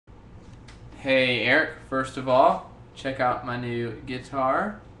Hey Eric, first of all, check out my new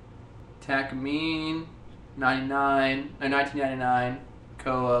guitar. Takamine 1999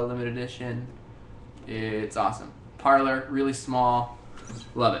 Koa limited edition. It's awesome. Parlor, really small.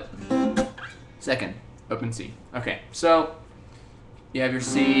 Love it. Second, open C. Okay, so you have your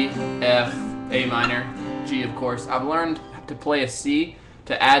C, F, A minor, G of course. I've learned to play a C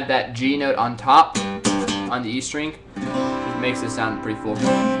to add that G note on top on the E string. It makes it sound pretty full.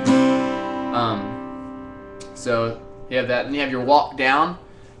 So you have that, and you have your walk down,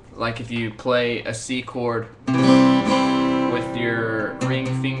 like if you play a C chord with your ring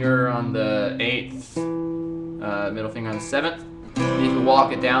finger on the 8th, middle finger on the 7th, you can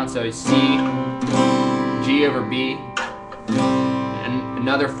walk it down, so C, G over B, and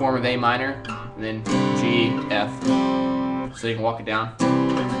another form of A minor, and then G, F, so you can walk it down.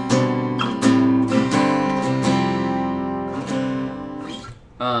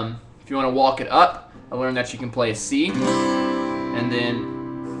 If you want to walk it up, I learned that you can play a C, and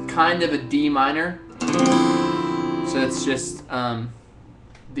then kind of a D minor, so it's just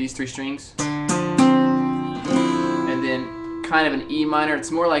these three strings, and then kind of an E minor.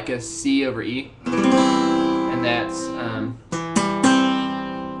 It's more like a C over E, and that's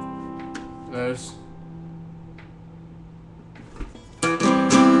those.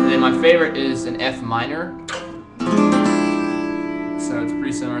 And then my favorite is an F minor, so it's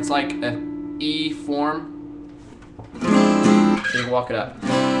pretty similar. It's like a E form, so you can walk it up.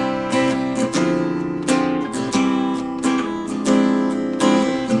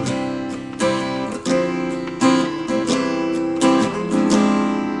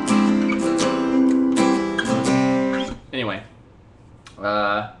 Anyway,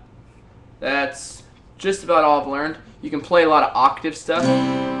 that's just about all I've learned. You can play a lot of octave stuff,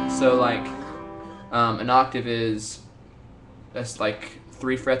 so like an octave is that's like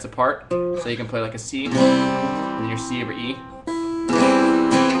 3 frets apart, so you can play like a C, and then your C over E.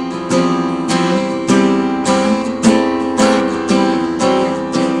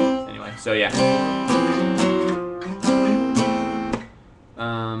 Anyway, so yeah.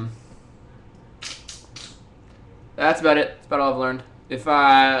 That's about it. That's about all I've learned. If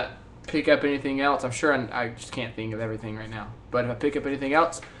I pick up anything else, I'm sure I just can't think of everything right now, but if I pick up anything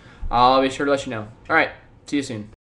else, I'll be sure to let you know. Alright, see you soon.